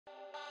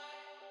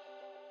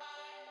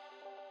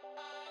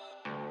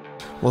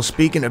Well,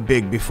 speaking of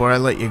big, before I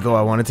let you go,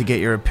 I wanted to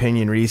get your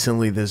opinion.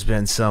 Recently, there's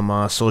been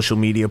some social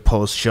media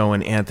posts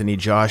showing Anthony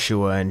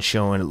Joshua and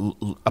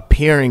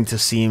appearing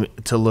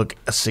to look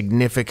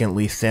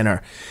significantly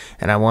thinner.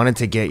 And I wanted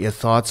to get your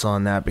thoughts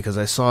on that because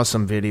I saw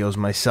some videos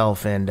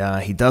myself, and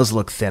he does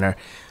look thinner.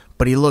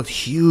 But he looked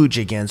huge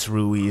against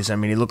Ruiz. I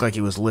mean, he looked like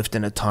he was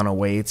lifting a ton of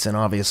weights, and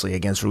obviously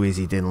against Ruiz,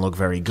 he didn't look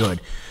very good.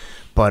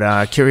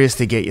 But curious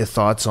to get your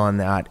thoughts on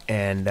that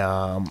and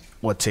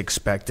what to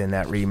expect in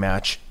that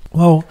rematch.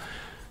 Well,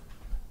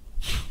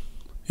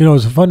 you know,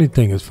 it's a funny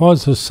thing. As far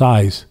as the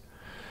size,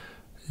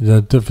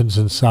 the difference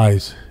in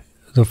size,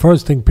 the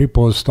first thing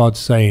people will start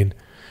saying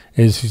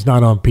is he's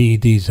not on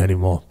PEDs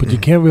anymore. But you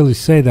can't really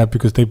say that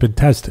because they've been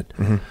tested.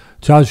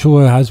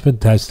 Joshua has been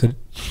tested.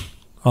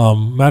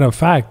 Matter of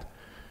fact,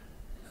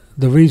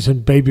 the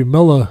reason Baby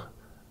Miller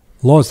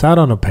lost out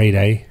on a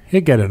payday, he'll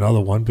get another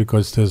one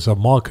because there's a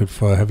market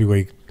for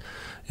heavyweight,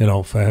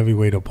 for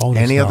heavyweight opponents.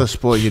 Any other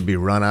sport, you'd be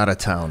run out of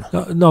town.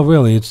 No,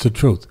 really, it's the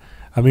truth.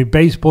 I mean,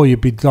 baseball,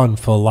 you'd be done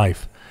for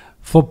life.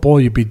 Football,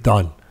 you'd be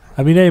done.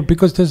 I mean,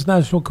 because there's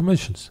national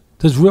commissions.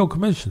 There's real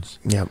commissions.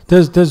 Yep.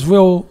 There's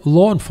real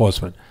law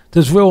enforcement.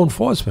 There's real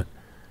enforcement.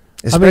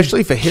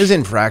 Especially for his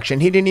infraction.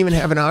 He didn't even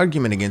have an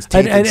argument against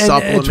taking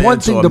supplements. It's one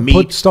thing or to meat.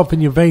 put stuff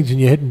in your veins and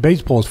you're hitting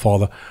baseballs,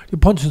 father. You're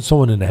punching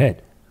someone in the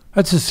head.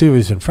 That's a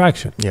serious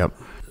infraction. Yep.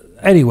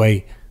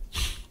 Anyway,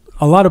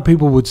 a lot of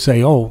people would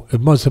say, oh,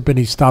 it must have been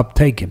he stopped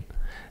taking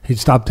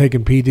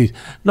PEDs.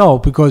 No,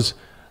 because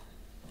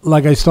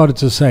like I started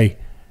to say,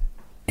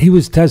 he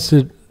was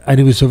tested, and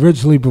he was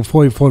originally,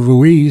 before he fought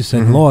Ruiz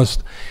and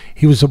lost,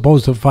 he was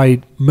supposed to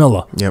fight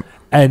Miller. Yep.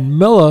 And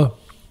Miller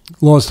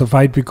lost the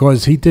fight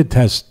because he did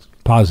test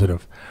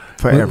positive.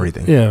 For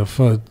everything. Yeah,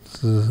 for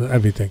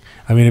everything.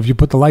 I mean, if you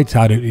put the lights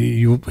out,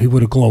 he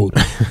would have glowed.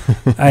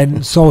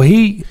 And so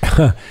he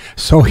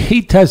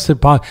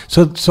tested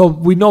positive. So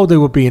we know they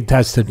were being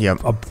tested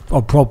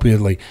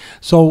appropriately.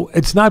 So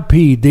it's not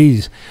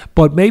PEDs,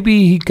 but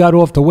maybe he got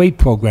off the weight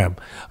program,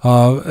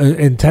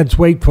 intense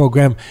weight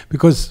program,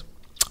 because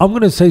I'm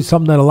going to say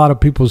something that a lot of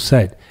people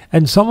said.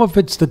 And some of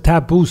it's the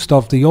taboo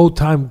stuff. The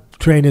old-time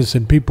trainers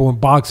and people in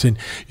boxing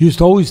used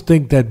to always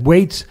think that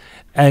weights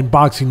and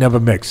boxing never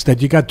mix,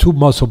 that you got too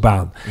muscle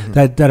bound,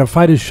 that a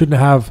fighter should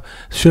have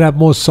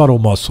more subtle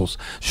muscles,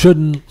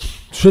 shouldn't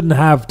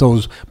have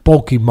those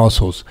bulky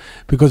muscles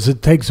because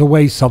it takes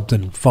away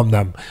something from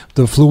them,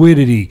 the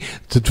fluidity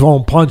to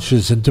throwing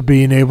punches and to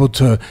being able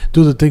to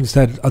do the things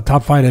that a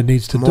top fighter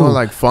needs to do. More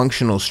like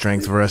functional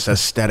strength versus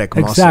aesthetic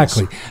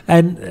muscles.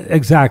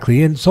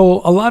 Exactly. And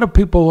so a lot of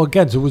people,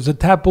 again, it was a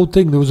taboo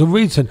thing. There was a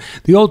reason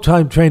the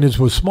old-time trainers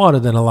were smarter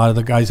than a lot of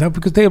the guys have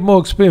because they have more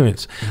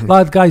experience. A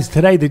lot of guys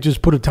today, they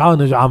just put a towel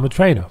in, I'm a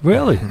trainer.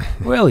 Really?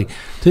 Really?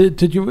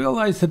 Did you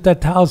realize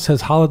that towel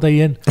says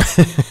Holiday Inn?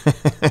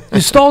 You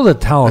stole the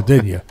towel,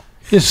 didn't you?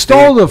 You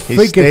stole the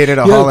freaking... He stayed at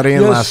a Holiday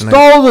Inn last night.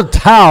 You stole the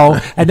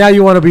towel, and now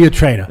you want to be a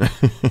trainer.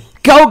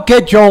 Go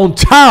get your own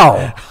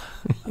towel.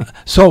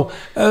 So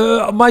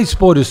my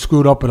sport is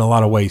screwed up in a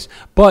lot of ways.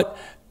 But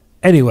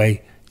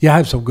anyway, you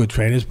have some good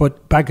trainers.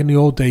 But back in the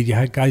old days, you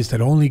had guys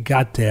that only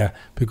got there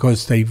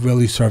because they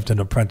really served an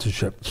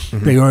apprenticeship.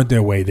 They earned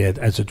their way there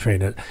as a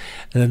trainer.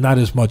 And not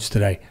as much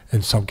today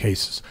in some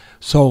cases.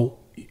 So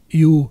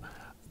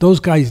those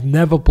guys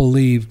never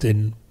believed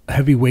in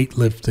heavy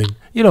weightlifting.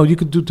 You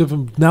could do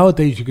different...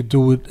 Nowadays, you could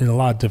do it in a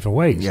lot of different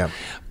ways. Yeah.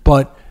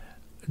 But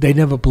they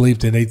never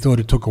believed it. They thought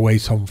it took away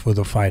something for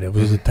the fighter. It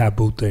was a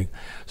taboo thing.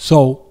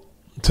 So,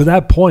 to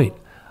that point,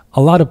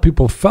 a lot of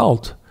people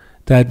felt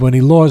that when he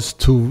lost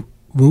to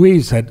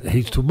Ruiz, that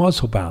he's too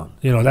muscle bound.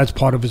 That's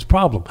part of his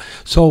problem.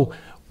 So,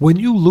 when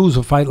you lose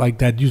a fight like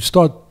that, you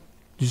start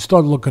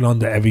looking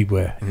under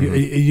everywhere.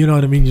 You know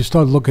what I mean? You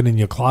start looking in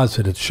your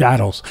closet at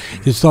shadows.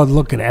 You start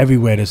looking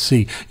everywhere to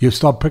see. You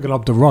start picking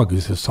up the rug.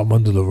 Is there some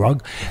under the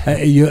rug?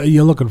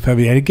 You're looking for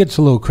everything. And it gets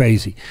a little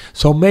crazy.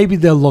 So maybe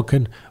they're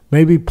looking.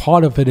 Maybe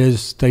part of it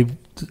is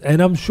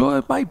and I'm sure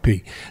it might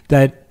be,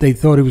 that they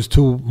thought he was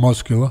too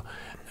muscular.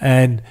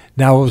 And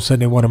now all of a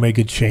sudden they want to make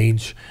a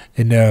change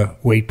in their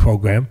weight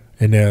program,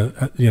 in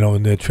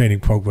their training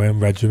program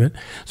regimen.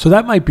 So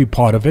that might be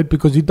part of it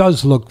because he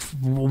does look,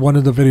 one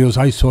of the videos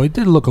I saw, he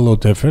did look a little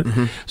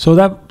different. So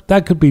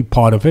that could be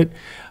part of it.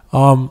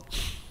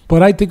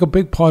 But I think a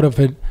big part of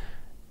it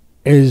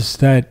is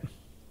that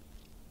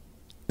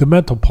the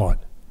mental part.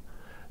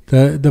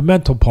 The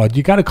mental part.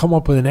 You got to come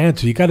up with an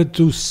answer. You got to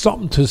do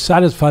something to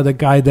satisfy the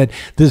guy that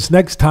this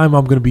next time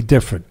I'm going to be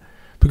different.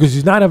 Because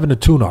he's not having a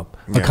tune-up,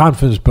 a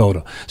confidence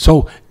builder.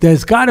 So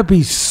there's got to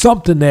be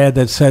something there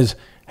that says,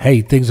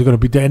 hey, things are going to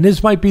be there. And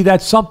this might be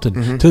that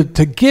something,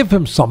 to give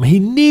him something. He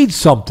needs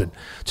something.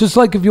 Just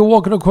like if you're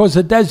walking across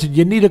the desert,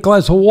 you need a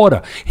glass of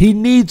water. He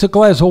needs a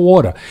glass of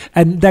water.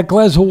 And that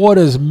glass of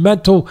water is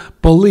mental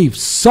belief,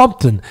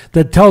 something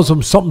that tells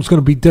him something's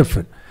going to be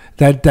different,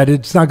 that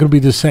it's not going to be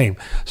the same.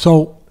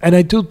 So, and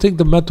I do think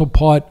the mental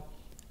part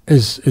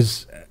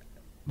is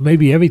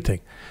maybe everything.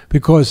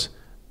 Because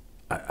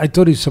I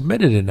thought he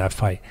submitted in that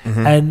fight.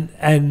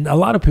 And a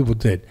lot of people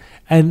did.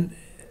 And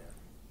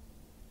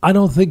I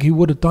don't think he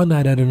would have done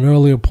that at an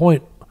earlier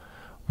point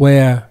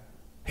where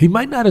he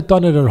might not have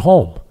done it at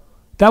home.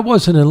 That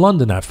wasn't in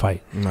London, that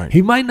fight. Right.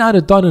 He might not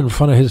have done it in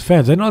front of his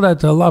fans. I know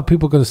that a lot of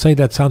people are going to say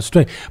that sounds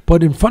strange,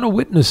 but in front of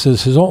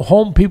witnesses, his own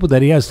home people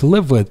that he has to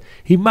live with,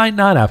 he might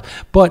not have.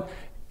 But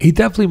he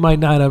definitely might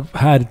not have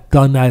had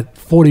done that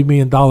 $40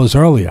 million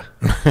earlier.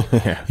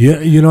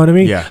 You know what I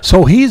mean? Yeah.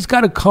 So he's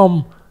got to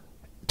come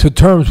to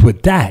terms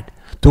with that.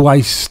 Do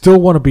I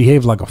still want to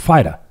behave like a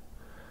fighter?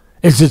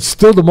 Is it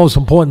still the most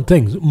important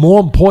thing?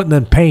 More important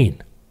than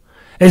pain?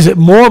 Is it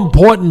more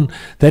important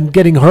than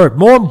getting hurt?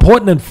 More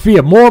important than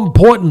fear? More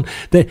important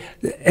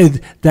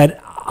that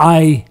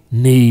I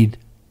need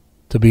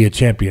to be a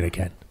champion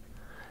again?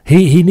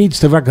 He needs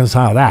to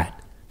reconcile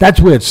that. That's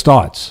where it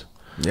starts.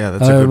 Yeah,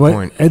 that's a good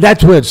point. And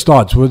that's where it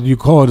starts, whether you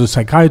call it a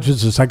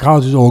psychiatrist,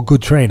 or a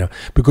good trainer,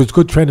 because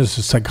good trainers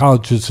are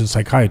psychologists and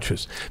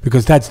psychiatrists,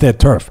 because that's their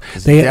turf.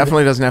 They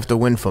definitely doesn't have to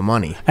win for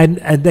money. And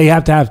they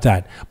have to have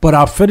that. But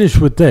I'll finish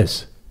with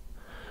this.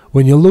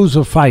 When you lose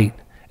a fight,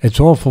 it's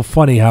awful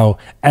funny how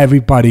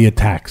everybody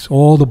attacks.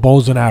 All the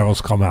bows and arrows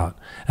come out.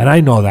 And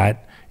I know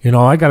that.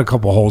 I got a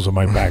couple holes in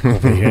my back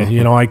over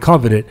here. I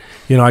covered it.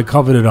 I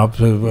covered it up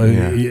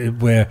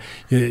where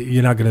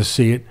you're not going to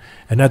see it.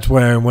 And that's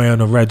where I'm wearing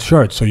a red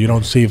shirt, so you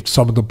don't see if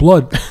some of the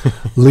blood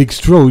leaks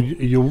through.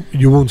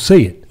 You won't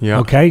see it. Yeah.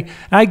 Okay?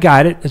 I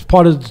got it. It's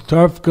part of the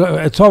turf.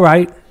 It's all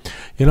right.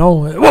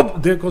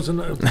 Whoop, there goes and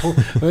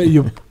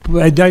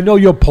I know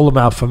you'll pull them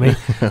out for me.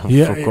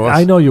 Yeah, of course.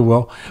 I know you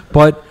will.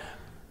 But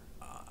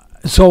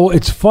so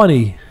it's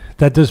funny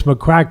that this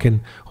McCracken,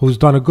 who's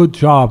done a good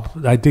job,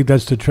 I think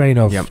that's the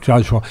trainer of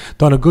Joshua,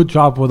 done a good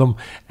job with him,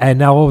 and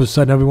now all of a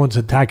sudden everyone's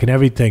attacking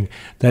everything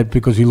that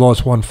because he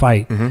lost one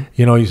fight.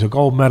 Mm-hmm. He's a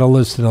gold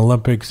medalist in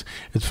Olympics.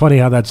 It's funny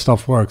how that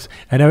stuff works.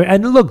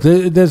 And look,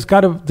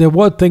 there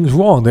were things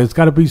wrong. There's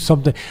got to be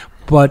something,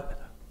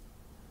 but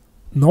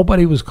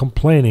nobody was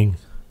complaining.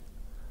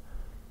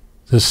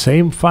 The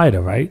same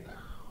fighter, right,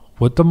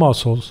 with the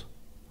muscles,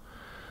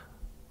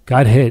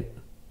 got hit,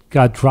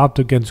 got dropped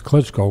against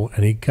Klitschko,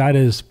 and he got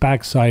his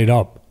backside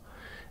up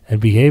and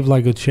behaved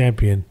like a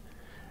champion,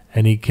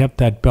 and he kept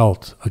that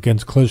belt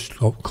against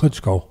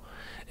Klitschko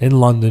in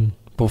London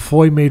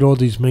before he made all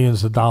these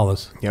millions of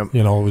dollars. Yep.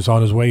 It was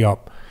on his way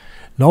up.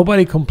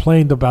 Nobody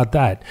complained about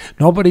that.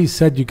 Nobody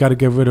said you got to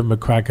get rid of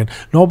McCracken.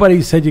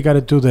 Nobody said you got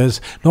to do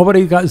this.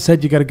 Nobody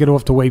said you got to get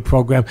off the weight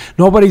program.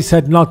 Nobody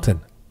said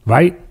nothing,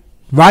 right?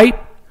 Right?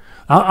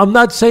 I'm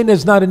not saying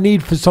there's not a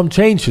need for some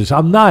changes.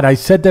 I'm not. I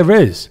said there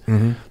is.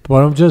 Mm-hmm.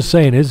 But I'm just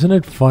saying, isn't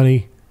it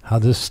funny how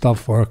this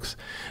stuff works?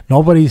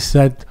 Nobody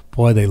said,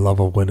 boy, they love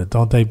a winner,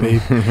 don't they,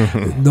 babe?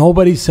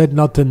 Nobody said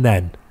nothing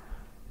then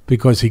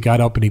because he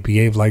got up and he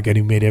behaved like and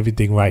he made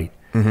everything right.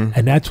 Mm-hmm.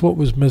 And that's what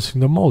was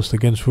missing the most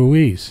against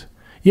Ruiz.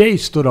 Yeah, he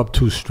stood up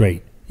too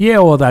straight. Yeah,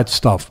 all that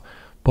stuff.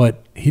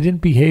 But he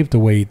didn't behave the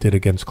way he did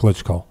against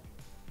Klitschko.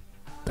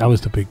 That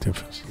was the big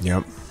difference.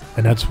 Yep.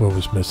 And that's what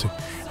was missing.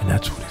 And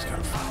that's what he's got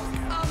to find.